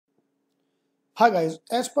Hi guys,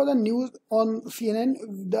 as per the news on CNN,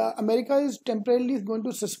 the America is temporarily going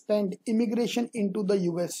to suspend immigration into the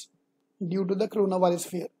US due to the coronavirus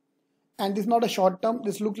fear. And this is not a short term,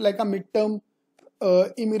 this looks like a mid-term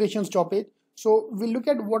immigration stoppage. So we'll look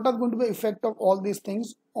at what are going to be the effect of all these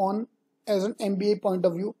things on as an MBA point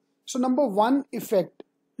of view. So number one effect,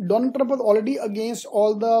 Donald Trump was already against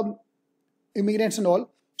all the immigrants and all.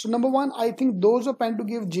 So number one, I think those who are planning to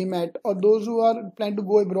give GMAT or those who are planning to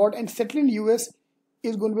go abroad and settle in US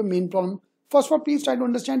is going to be a main problem. First of all, please try to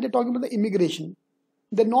understand they're talking about the immigration.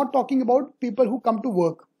 They're not talking about people who come to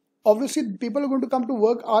work. Obviously, people who are going to come to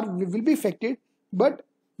work will be affected, but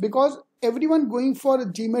because everyone going for a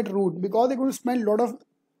GMAT route, because they're going to spend a lot of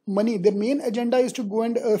money, their main agenda is to go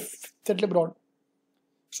and settle abroad.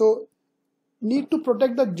 So need to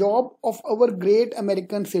protect the job of our great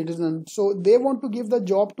American citizens. So they want to give the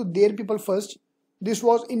job to their people first. This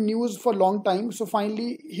was in news for a long time. So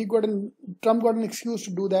finally, Trump got an excuse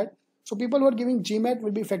to do that. So people who are giving GMAT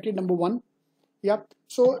will be affected, number one. Yeah.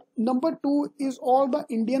 So number two is all the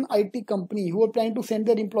Indian IT company who are planning to send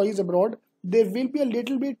their employees abroad. There will be a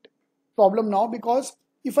little bit problem now because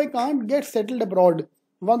if I can't get settled abroad,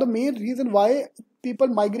 one of the main reason why people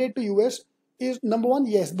migrate to US is number one,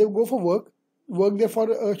 yes, they go for work there for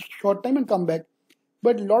a short time and come back.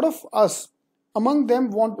 But a lot of us among them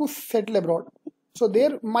want to settle abroad. So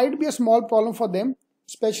there might be a small problem for them,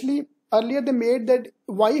 especially earlier they made that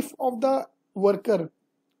wife of the worker,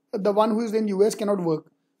 the one who is in US cannot work.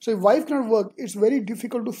 So if wife cannot work, it's very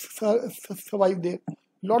difficult to survive there.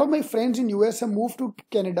 A lot of my friends in US have moved to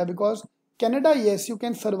Canada because Canada, yes, you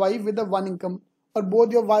can survive with the one income or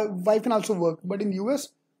both your wife can also work. But in US,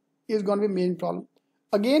 is going to be main problem.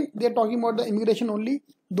 Again, they're talking about the immigration only.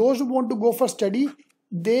 Those who want to go for study,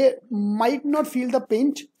 they might not feel the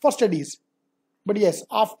pinch for studies. But yes,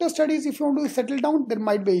 after studies, if you want to settle down, there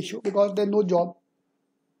might be issue because there's no job.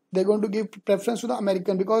 They're going to give preference to the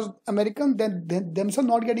American because American themselves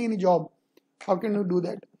not getting any job. How can you do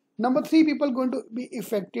that? Number three, people going to be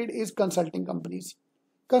affected is consulting companies.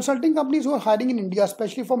 Consulting companies who are hiring in India,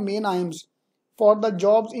 especially for main IIMs, for the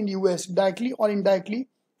jobs in US, directly or indirectly,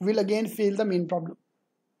 will again feel the main problem.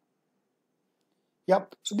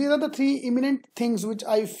 Yep. So these are the three imminent things which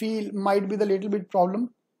I feel might be the little bit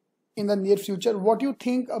problem in the near future. What you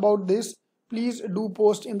think about this, please do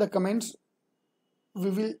post in the comments.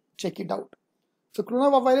 We will check it out. So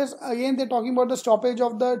coronavirus, again, they're talking about the stoppage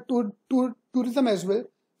of the tourism as well.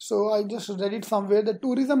 So I just read it somewhere. The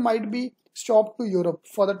tourism might be stopped to Europe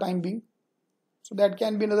for the time being. So that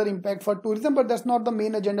can be another impact for tourism, but that's not the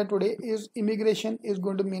main agenda today. Is immigration is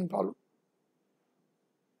going to be the main problem.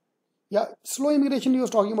 Yeah, slow immigration you was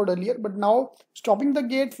talking about earlier, but now stopping the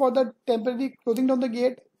gate for the temporary closing down the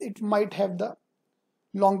gate, it might have the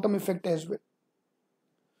long-term effect as well.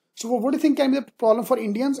 So what do you think can be the problem for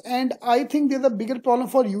Indians? And I think there's a bigger problem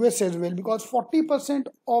for US as well because 40%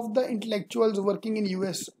 of the intellectuals working in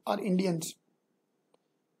US are Indians.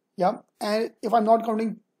 Yeah, and if I'm not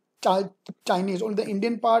counting Chinese, only the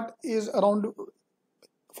Indian part is around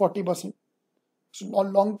 40%. So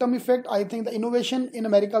on long-term effect, I think the innovation in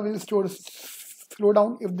America will slow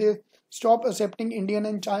down if they stop accepting Indian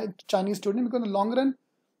and Chinese students because in the long run,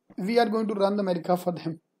 we are going to run America for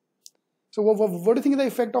them. So what do you think is the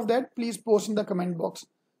effect of that? Please post in the comment box.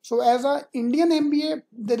 So as an Indian MBA,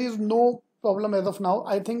 there is no problem as of now.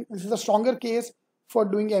 I think this is a stronger case for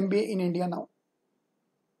doing MBA in India now.